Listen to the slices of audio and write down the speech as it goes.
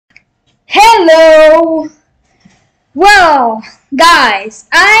Hello! Well, guys,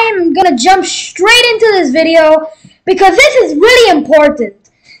 I'm gonna jump straight into this video because this is really important.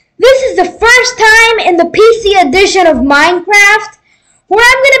 This is the first time in the PC edition of Minecraft where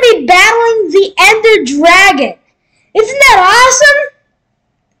I'm gonna be battling the Ender Dragon. Isn't that awesome?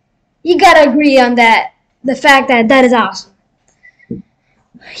 You gotta agree on that. The fact that that is awesome.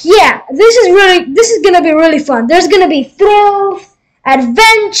 Yeah, this is gonna be really fun. There's gonna be thrills,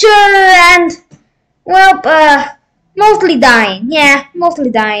 adventure, and well, mostly dying. Yeah,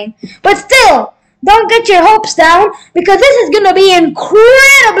 mostly dying. But still, don't get your hopes down because this is gonna be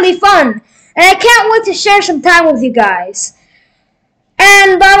incredibly fun, and I can't wait to share some time with you guys.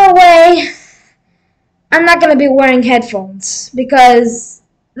 And by the way, I'm not gonna be wearing headphones because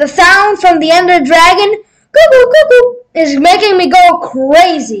the sound from the Ender Dragon, cuckoo cuckoo, is making me go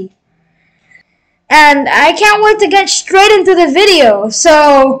crazy. And I can't wait to get straight into the video,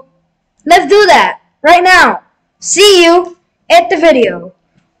 so let's do that right now. See you at the video.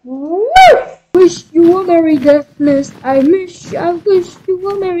 Woo! Wish you a Merry Deathmas. I wish you a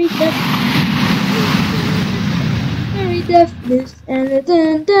Merry Deathmas. Merry Deathmas. And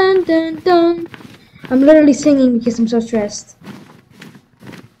dun dun dun dun. I'm literally singing because I'm so stressed.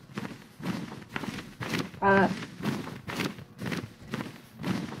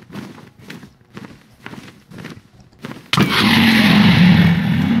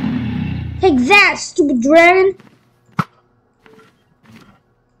 Take that, stupid dragon!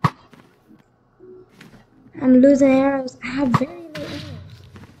 I'm losing arrows. I have very little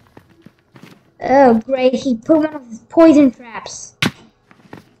arrows. Oh, great. He put one of his poison traps.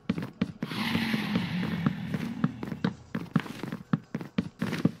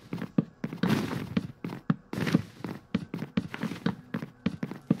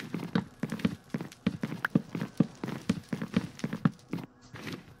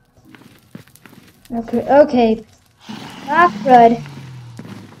 Okay. Ah, crud.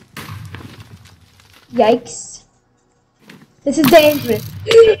 Yikes. This is dangerous.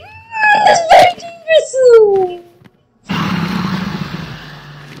 This is very dangerous.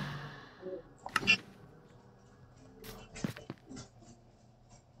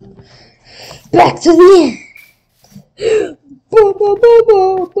 Back to the end.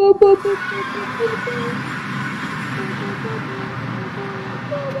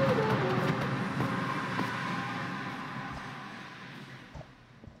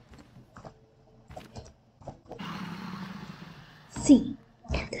 See.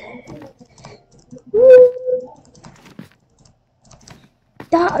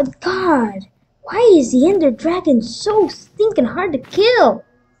 God, why is the Ender Dragon so stinking hard to kill?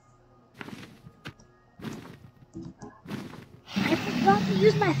 I forgot to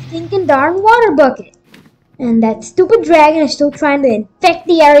use my stinking darn water bucket. And that stupid dragon is still trying to infect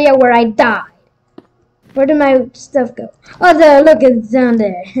the area where I died. Where did my stuff go? Oh, there, look, it's down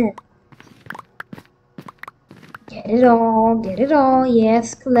there. Get it all,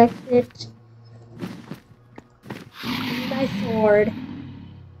 yes, collect it. My sword.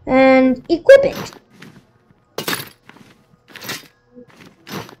 And equip it.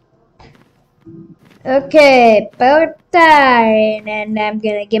 Okay, about time. And I'm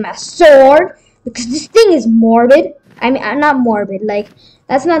gonna get my sword. Because this thing is morbid. I mean, not morbid, like,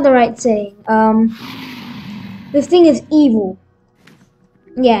 that's not the right saying. This thing is evil.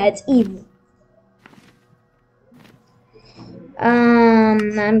 Yeah, it's evil.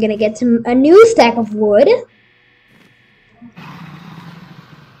 I'm gonna get a new stack of wood.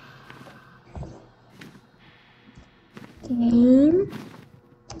 Game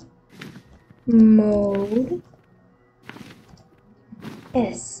mode.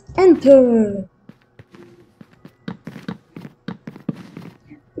 Yes, enter.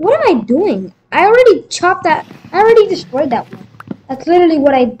 What am I doing? I already chopped that. I already destroyed that one. That's literally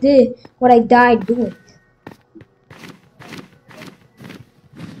what I did. What I died doing.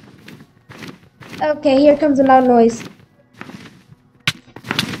 Okay, here comes a loud noise.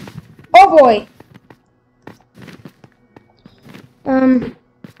 Oh boy.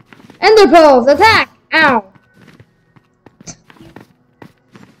 Ender pearls, attack! Ow.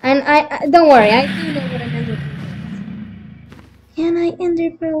 And I don't worry, I do know what an ender pearl is. Can I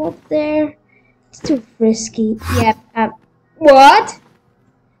ender pearl up there? It's too risky. Yep. What?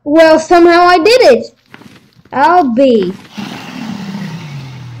 Well, somehow I did it. I'll be.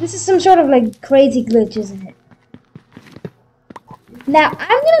 This is some sort of like crazy glitch, isn't it? Now,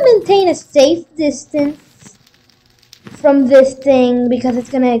 I'm gonna maintain a safe distance from this thing because it's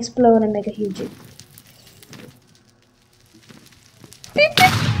gonna explode and make a huge...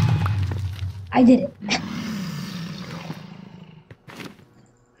 I did it.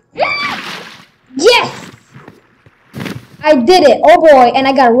 I did it. Oh boy, and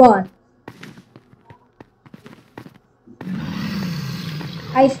I gotta run.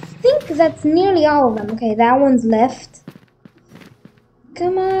 I think that's nearly all of them. Okay, that one's left.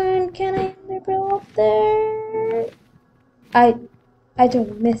 Come on, can I ender pearl up there? I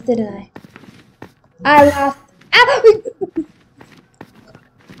totally missed, didn't I? I lost.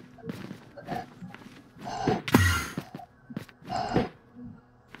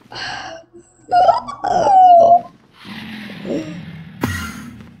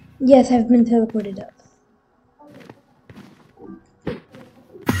 Yes, I've been teleported up.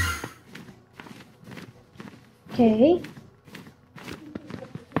 Okay.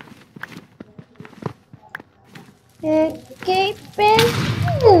 Okay, Ben.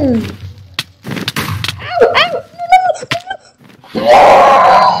 Ow! Ow! No, no, no.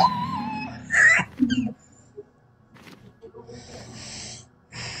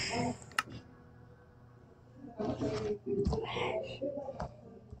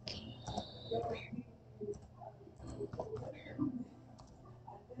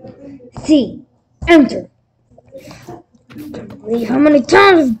 C. Enter. How many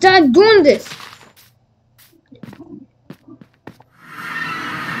times I've died doing this?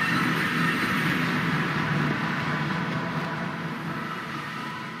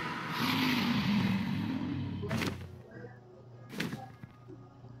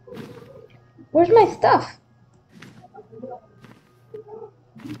 Where's my stuff?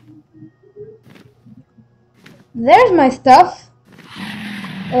 There's my stuff.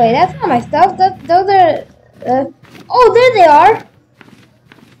 Oh wait, that's not my stuff. Those are. Oh, there they are.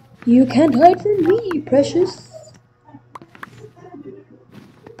 You can't hide from me, precious.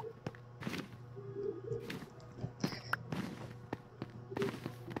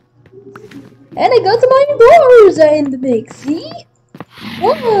 And I got some iron bars in the mix. See?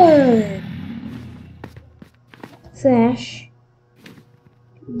 One. Slash.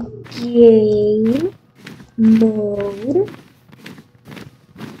 Game mode.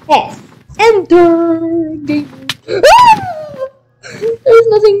 S. Enter. Game. Ah! There's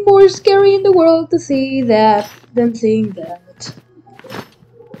nothing more scary in the world to see that than seeing that.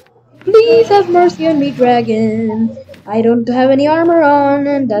 Please have mercy on me, dragon. I don't have any armor on,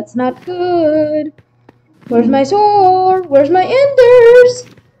 and that's not good. Where's my sword? Where's my enders?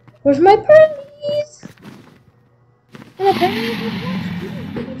 Where's my pearlies? And apparently I'm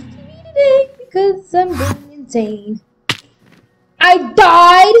watching TV today because I'm going insane. I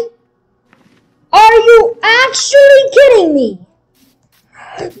died? Are you actually kidding me?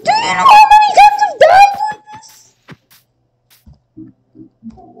 Do you know how many times I've died doing this?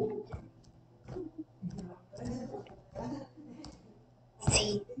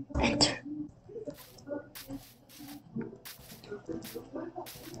 See, enter.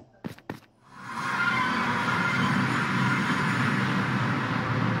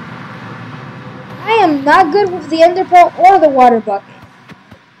 I am not good with the ender pearl or the water bucket.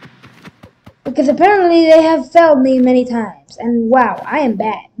 Because apparently they have failed me many times. And wow, I am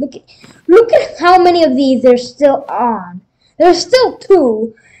bad. Look at how many of these there's still on. There's still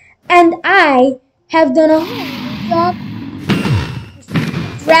 2. And I have done a whole job.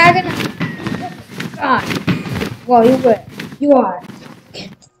 Dragon. God. Well, you will. You are.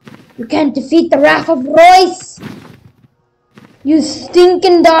 You can't defeat the wrath of Royce. You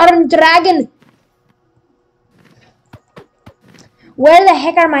stinking darn dragon. Where the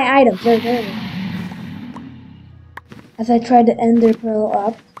heck are my items? There they are. As I try to ender pearl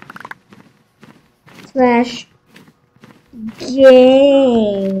up. Slash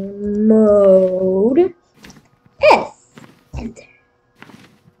game mode. S. Enter.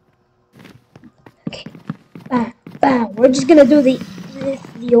 Okay. Bam, bam. We're just gonna do this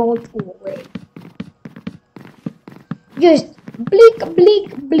the old school way. Just bleak,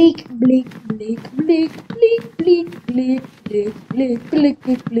 bleak, bleak, bleak, bleak, bleak, bleak, bleak, bleak, bleak, bleak, bleak,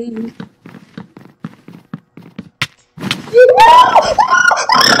 bleak, bleak.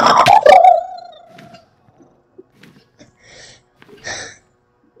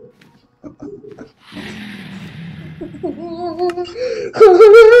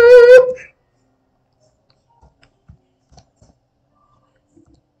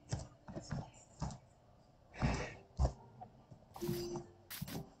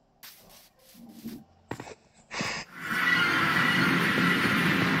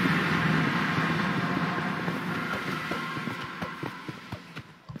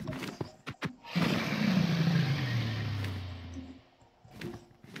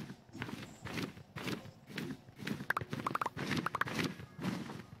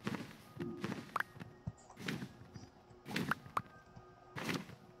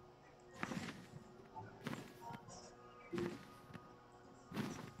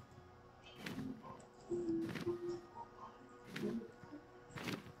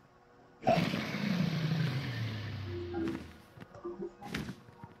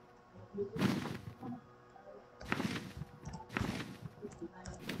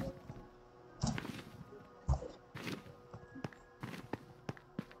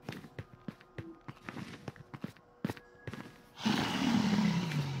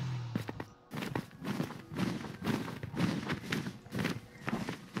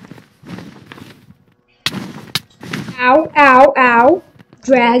 Ow, ow, ow.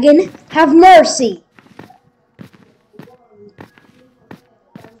 Dragon, have mercy.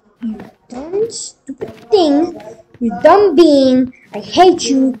 You dumb, stupid thing. You dumb being. I hate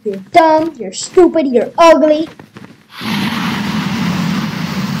you. You're dumb. You're stupid. You're ugly. You're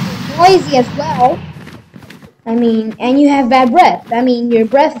noisy as well. I mean, and you have bad breath. I mean, your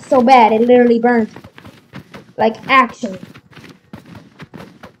breath is so bad, it literally burns. Like, actually.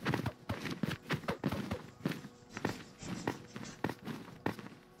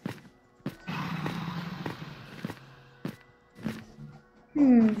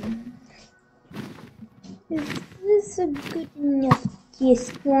 Is this a good enough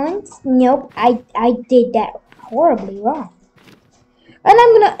response? Nope, I did that horribly wrong. And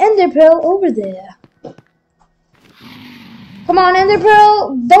I'm gonna ender pearl over there. Come on, ender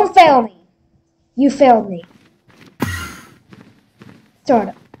pearl, don't fail me. You failed me. Sort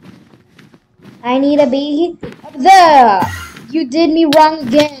of. I need to be up there. You did me wrong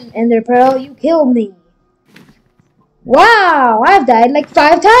again, ender pearl. You killed me. Wow, I've died like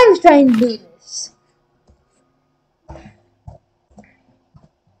 5 times trying to do this.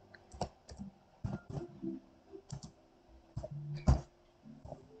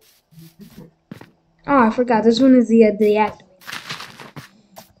 Oh, I forgot. This one is the deactivate.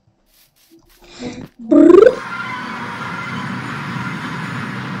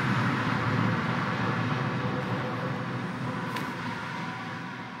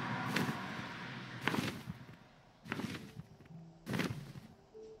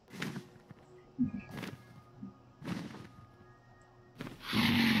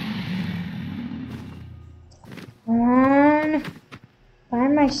 Come on.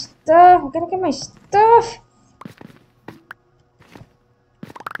 Find my stuff. I'm gonna get my stuff.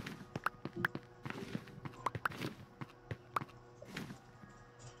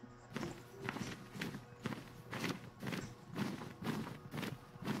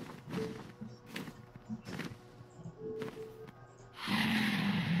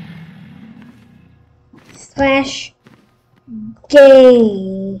 Slash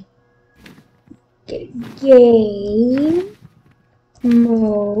game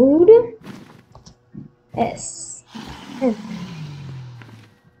mode S.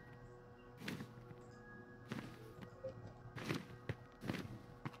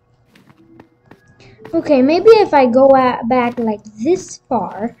 Okay, maybe if I go back like this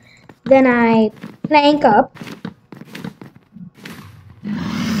far, then I plank up.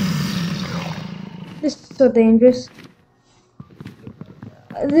 This is so dangerous.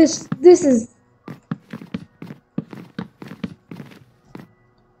 This is.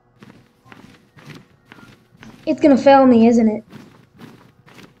 It's gonna fail me, isn't it?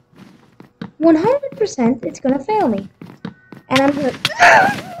 100% it's gonna fail me. And I'm gonna...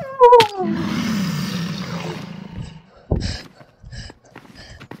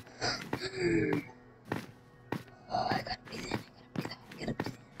 Oh, I gotta breathe in, I gotta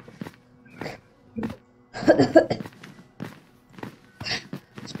breathe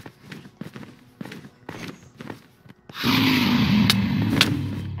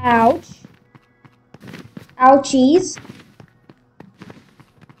out. Ouch. Ouchies.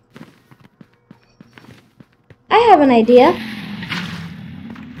 I have an idea.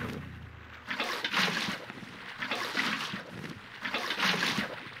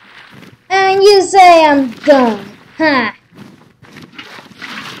 And you say I'm dumb, huh?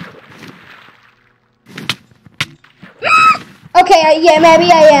 Okay, yeah,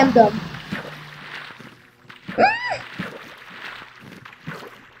 maybe I am dumb.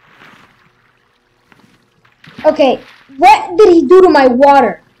 Okay, what did he do to my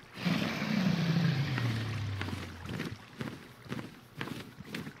water?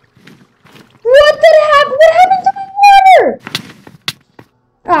 What happened to my water?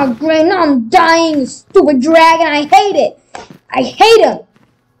 Oh, great, now I'm dying, you stupid dragon. I hate it. I hate him.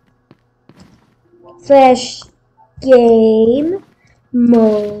 Slash game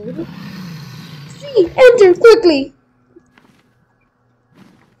mode. See, enter quickly.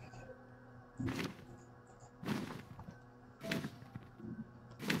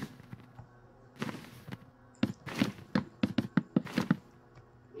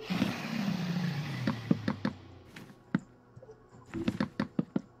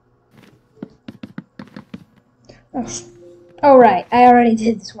 Oh right, I already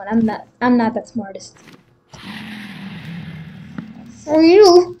did this one. I'm not that smartest. For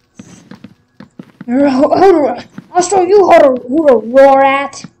you, I'll show you who to roar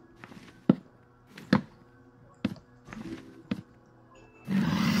at.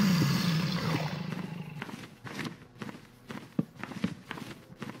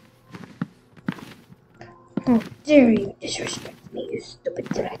 How dare you disrespect me, you stupid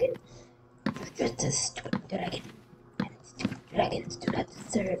dragon. You're just a stupid dragon. And stupid dragons do not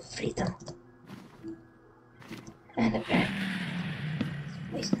deserve freedom. And apparently,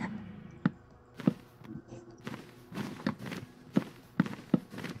 it's poison.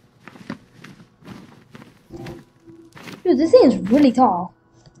 Dude, this thing is really tall.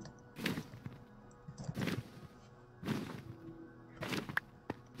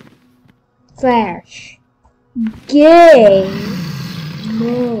 Flash. Game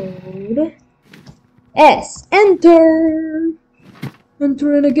mode. S. Enter.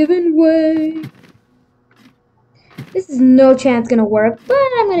 Enter in a given way. This is no chance gonna work, but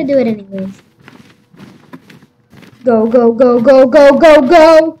I'm gonna do it anyways. Go, go, go, go, go, go,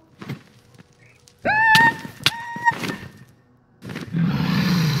 go!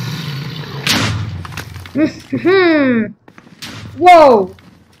 Whoa!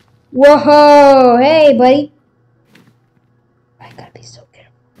 Whoa! Hey, buddy! I gotta be so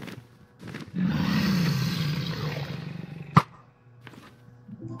careful.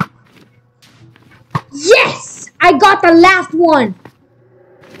 Yes! I got the last one!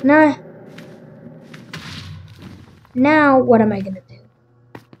 Now what am I gonna do?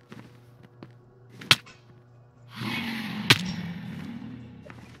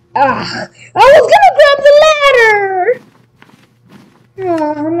 Ah! I was gonna grab the ladder!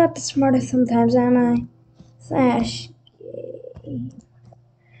 Oh, I'm not the smartest sometimes, am I? Slash game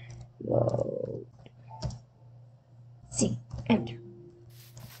mode. C. Enter.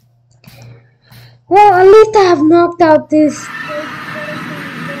 Well, at least I have knocked out this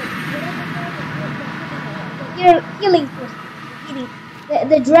healing crystal.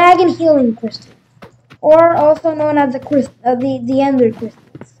 The dragon healing crystal. Or also known as the ender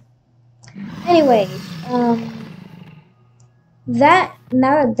crystals. Anyways, now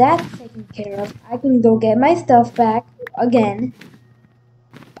that that's taken care of, I can go get my stuff back again.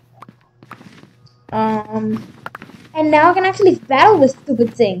 And now I can actually battle this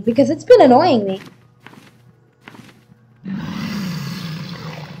stupid thing because it's been annoying me.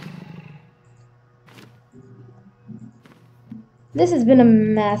 This has been a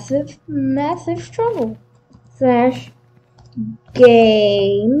massive, massive struggle. Slash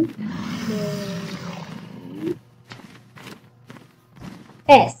game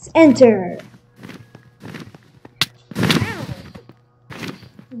S. Enter.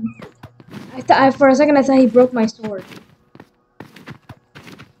 For a second I thought he broke my sword.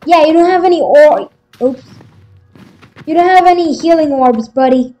 Yeah, you don't have any Oops. You don't have any healing orbs,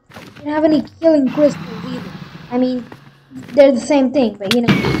 buddy. You don't have any healing crystals either. I mean, they're the same thing, but you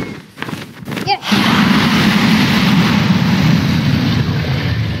know. Yeah.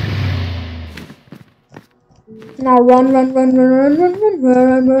 Now run, run, run, run, run, run,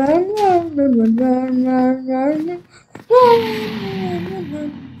 run, run, run, run, run, run, run, run, run, run.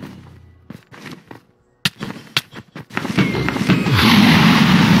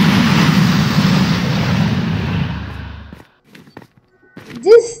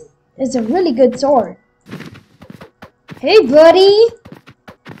 This is a really good sword. Hey, buddy.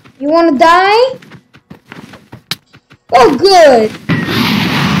 You wanna die? Oh, good.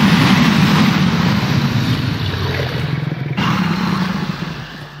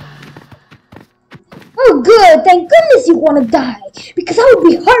 Oh, good. Thank goodness you wanna die. Because I would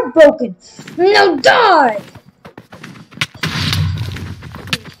be heartbroken. Now die.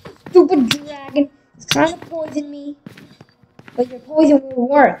 You stupid dragon. It's trying to poison me. But your poison won't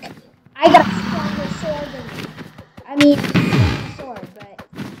work. I got a stronger sword than you. I mean, sword, but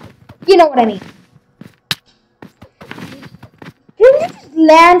you know what I mean. Can you just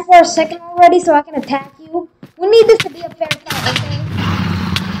land for a second already so I can attack you? We need this to be a fair fight, okay?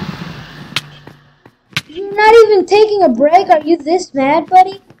 You're not even taking a break. Are you this mad,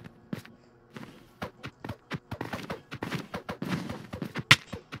 buddy?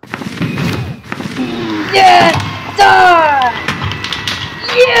 Yes! Die!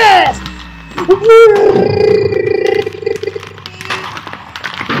 Yes! Whoa!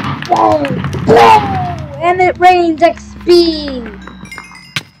 Whoa! And it rains XP!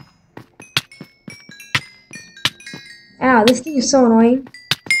 Ow, this thing is so annoying.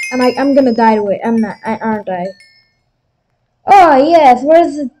 I'm gonna die to it. Aren't I? Oh, yes,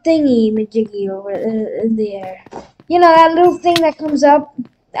 where's the thingy, majiggy, over in the air? You know, that little thing that comes up?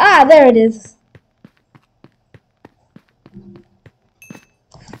 Ah, there it is.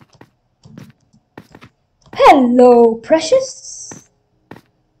 Hello, precious.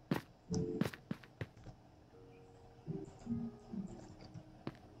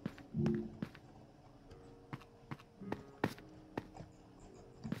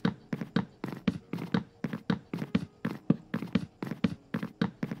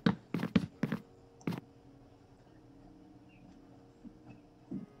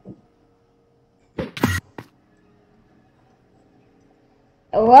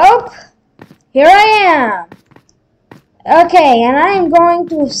 Well, here I am. Okay, and I am going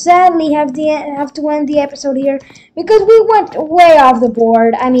to sadly have to end the episode here because we went way off the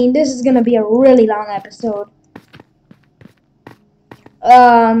board. I mean, this is gonna be a really long episode.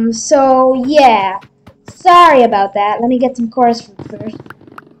 So yeah, sorry about that. Let me get some chorus food first.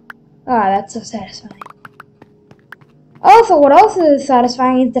 Ah, that's so satisfying. Also, what also is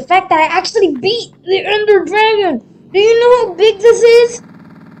satisfying is the fact that I actually beat the Ender Dragon. Do you know how big this is?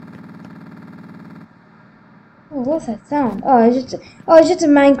 Oh, what's that sound? Oh, it's just a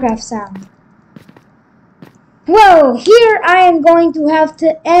Minecraft sound. Well, here I am going to have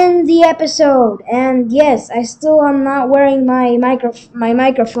to end the episode, and yes, I still am not wearing my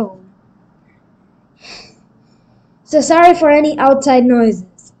microphone. So sorry for any outside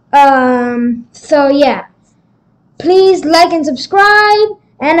noises. So yeah, please like and subscribe,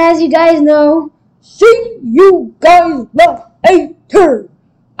 and as you guys know, see you guys later.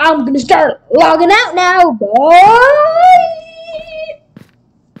 I'm gonna start logging out now. Bye.